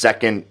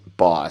second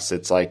boss.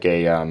 It's like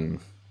a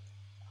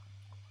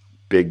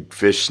big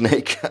fish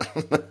snake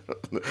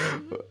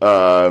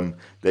that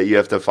you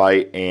have to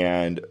fight,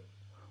 and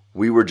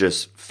we were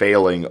just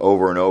failing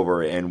over and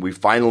over, and we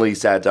finally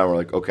sat down. We're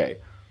like, okay,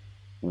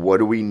 what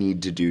do we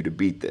need to do to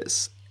beat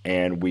this?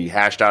 And we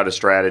hashed out a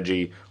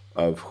strategy.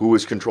 of who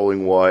was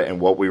controlling what and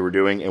what we were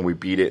doing, and we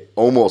beat it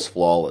almost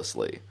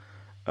flawlessly.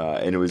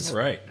 And it was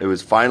It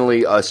was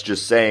finally us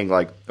just saying,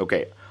 like,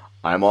 okay,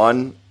 I'm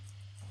on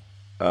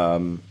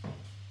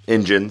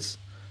engines,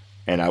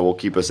 and I will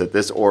keep us at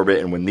this orbit,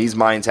 and when these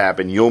mines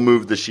happen, you'll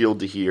move the shield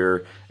to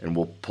here, and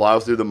we'll plow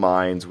through the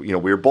mines. We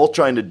were both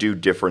trying to do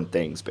different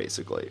things,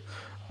 basically.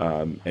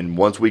 And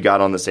once we got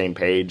on the same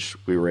page,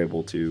 we were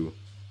able to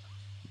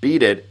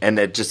beat it, and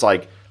it just,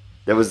 like,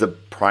 that was the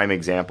prime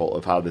example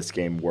of how this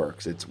game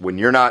works. It's when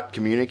you're not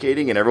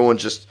communicating and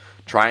everyone's just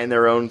trying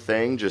their own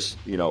thing, just,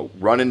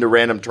 run into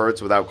random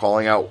turrets without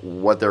calling out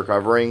what they're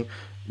covering,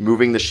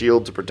 moving the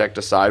shield to protect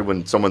a side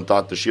when someone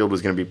thought the shield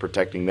was going to be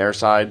protecting their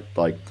side.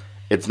 Like,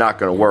 it's not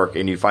going to work,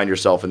 and you find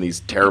yourself in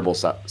these terrible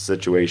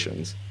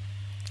situations.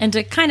 And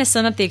to kind of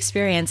sum up the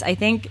experience, I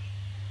think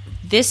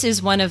this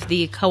is one of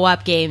the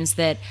co-op games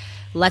that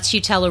lets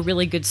you tell a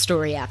really good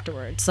story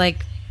afterwards.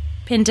 Like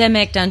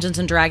Pandemic, Dungeons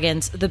 &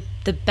 Dragons,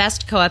 the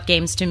best co-op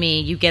games to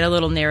me, you get a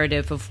little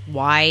narrative of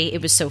why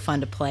it was so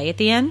fun to play at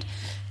the end.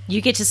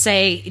 You get to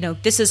say,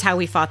 this is how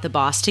we fought the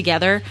boss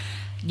together.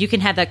 You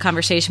can have that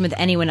conversation with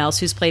anyone else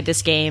who's played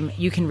this game.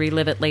 You can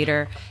relive it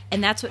later.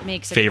 And that's what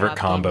makes favorite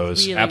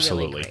combos. Really,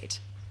 absolutely. really great.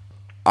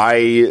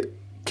 I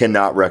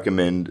cannot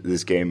recommend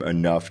this game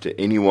enough to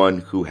anyone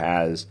who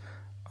has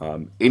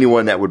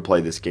anyone that would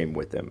play this game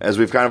with them. As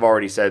we've kind of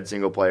already said,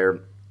 single player,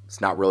 it's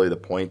not really the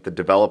point. The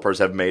developers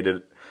have made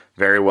it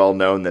very well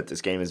known that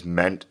this game is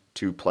meant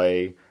to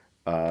play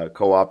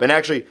co-op. And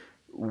actually,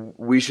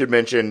 we should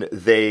mention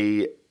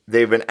they've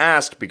been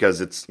asked,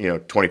 because it's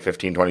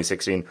 2015,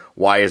 2016,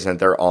 why isn't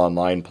there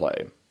online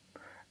play?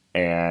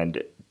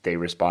 And they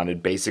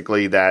responded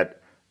basically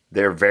that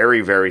they're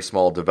very, very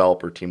small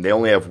developer team. They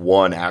only have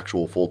one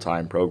actual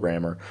full-time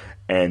programmer,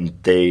 and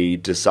they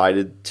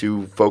decided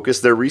to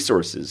focus their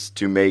resources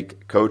to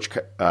make couch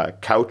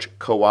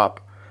co-op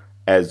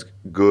as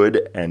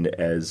good and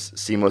as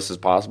seamless as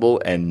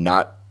possible, and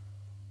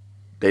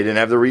they didn't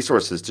have the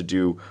resources to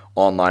do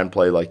online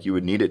play like you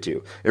would need it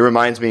to. It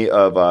reminds me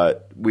of,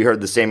 we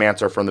heard the same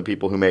answer from the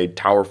people who made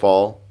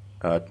Towerfall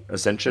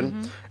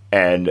Ascension,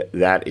 and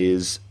that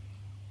is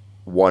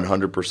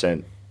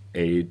 100%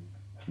 a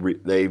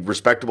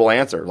respectable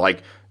answer.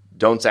 Like,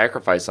 don't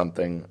sacrifice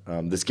something.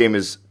 This game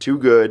is too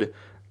good,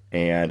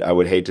 and I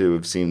would hate to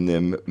have seen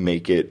them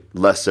make it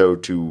less so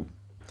to,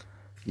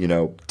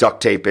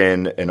 duct tape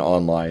in an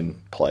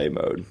online play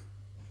mode.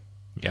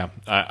 Yeah,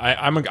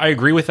 I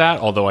agree with that,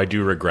 although I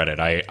do regret it.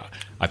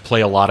 I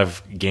play a lot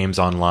of games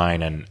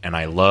online, and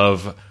I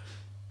love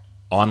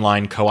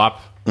online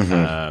co-op.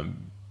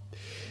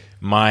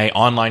 My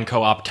online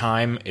co-op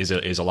time is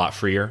a lot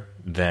freer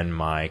than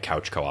my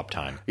couch co-op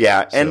time.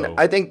 Yeah, and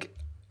I think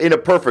in a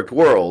perfect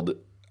world,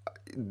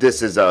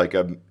 this is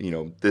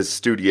this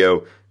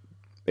studio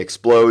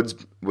explodes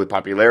with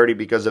popularity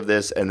because of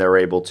this, and they're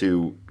able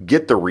to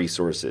get the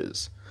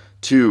resources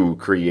to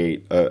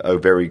create a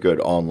very good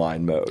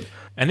online mode.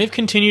 And they've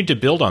continued to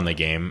build on the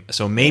game,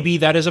 so maybe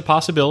that is a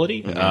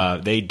possibility.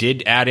 They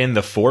did add in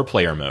the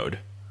 4-player mode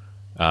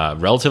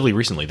relatively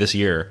recently, this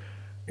year,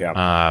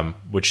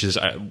 which is,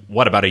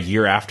 about a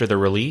year after the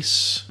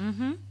release?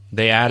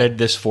 They added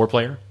this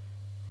 4-player?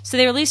 So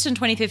they released in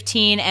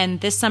 2015,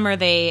 and this summer,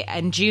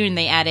 in June,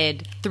 they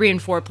added 3 and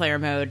 4-player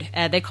mode.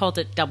 They called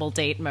it Double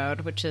Date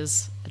mode, which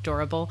is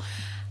adorable.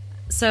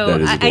 So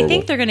adorable. I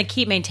think they're going to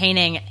keep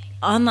maintaining.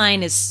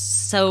 Online is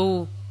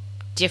so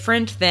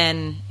different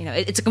than,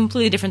 it's a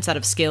completely different set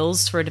of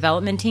skills for a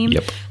development team.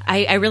 Yep.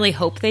 I really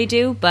hope they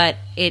do, but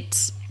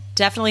it's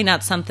definitely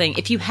not something.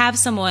 If you have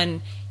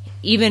someone,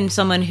 even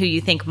someone who you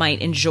think might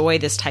enjoy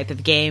this type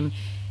of game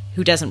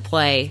who doesn't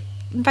play,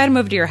 invite them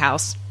over to your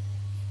house.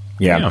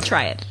 Yeah.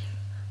 Try it.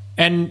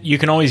 And you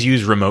can always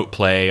use remote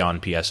play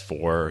on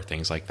PS4 or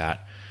things like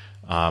that.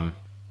 And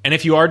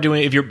if you're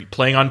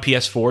playing on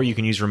PS4, you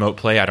can use remote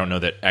play. I don't know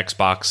that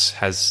Xbox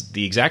has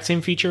the exact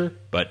same feature,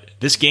 but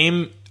this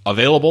game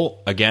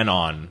available again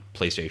on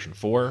PlayStation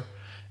 4,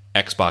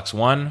 Xbox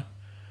One.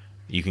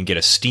 You can get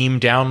a Steam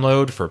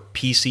download for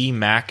PC,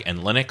 Mac, and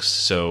Linux.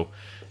 So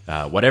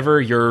whatever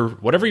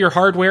your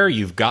hardware,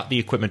 you've got the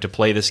equipment to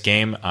play this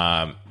game.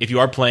 If you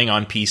are playing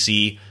on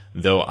PC,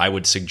 though, I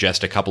would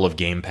suggest a couple of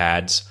game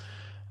pads.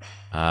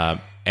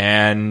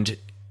 And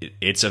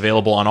it's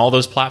available on all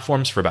those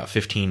platforms for about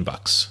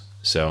 $15.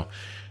 So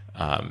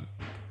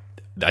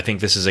I think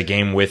this is a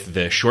game with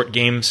the short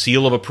game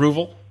seal of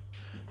approval.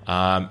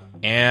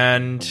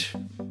 And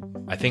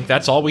I think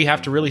that's all we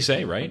have to really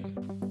say, right?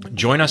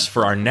 Join us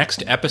for our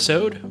next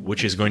episode,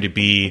 which is going to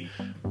be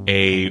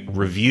a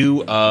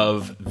review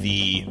of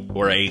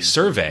a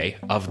survey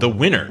of the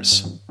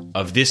winners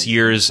of this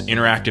year's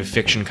interactive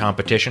fiction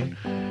competition.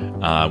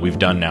 We've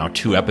done now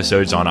 2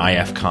 episodes on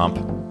IF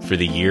Comp for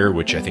the year,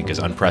 which I think is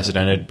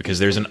unprecedented because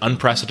there's an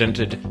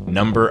unprecedented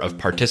number of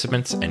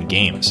participants and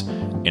games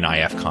in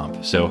IF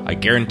Comp. So I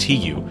guarantee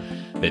you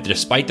that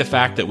despite the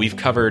fact that we've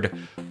covered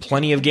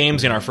plenty of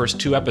games in our first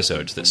 2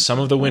 episodes, that some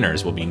of the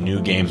winners will be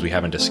new games we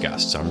haven't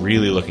discussed. So I'm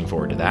really looking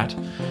forward to that.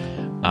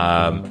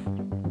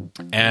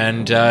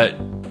 And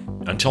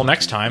until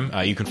next time,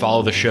 you can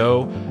follow the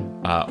show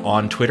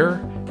on Twitter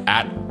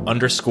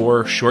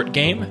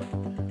 @_shortgame,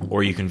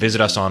 or you can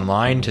visit us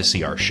online to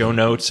see our show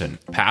notes and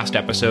past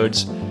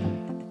episodes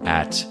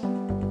at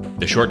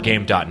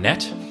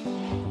theshortgame.net.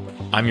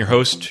 I'm your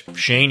host,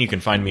 Shane. You can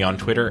find me on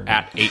Twitter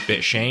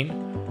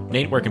 @8bitshane.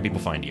 Nate, where can people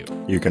find you?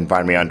 You can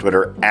find me on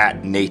Twitter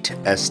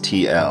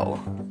 @NateSTL.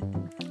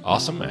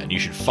 Awesome. And you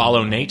should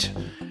follow Nate.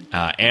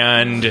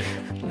 And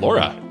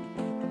Laura,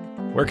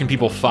 where can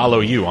people follow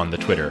you on the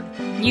Twitter?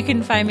 You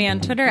can find me on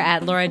Twitter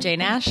 @Laura J.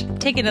 Nash.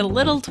 Taking a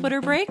little Twitter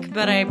break,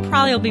 but I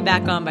probably will be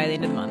back on by the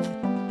end of the month.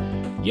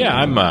 Yeah,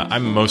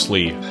 I'm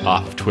mostly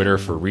off Twitter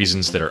for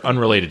reasons that are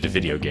unrelated to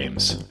video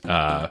games.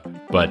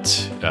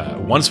 But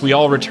once we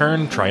all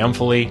return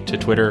triumphantly to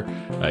Twitter,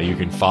 you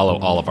can follow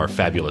all of our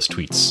fabulous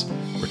tweets.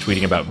 We're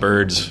tweeting about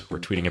birds. We're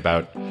tweeting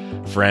about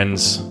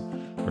friends.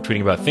 We're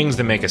tweeting about things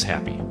that make us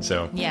happy.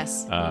 So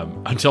yes.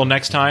 Until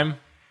next time,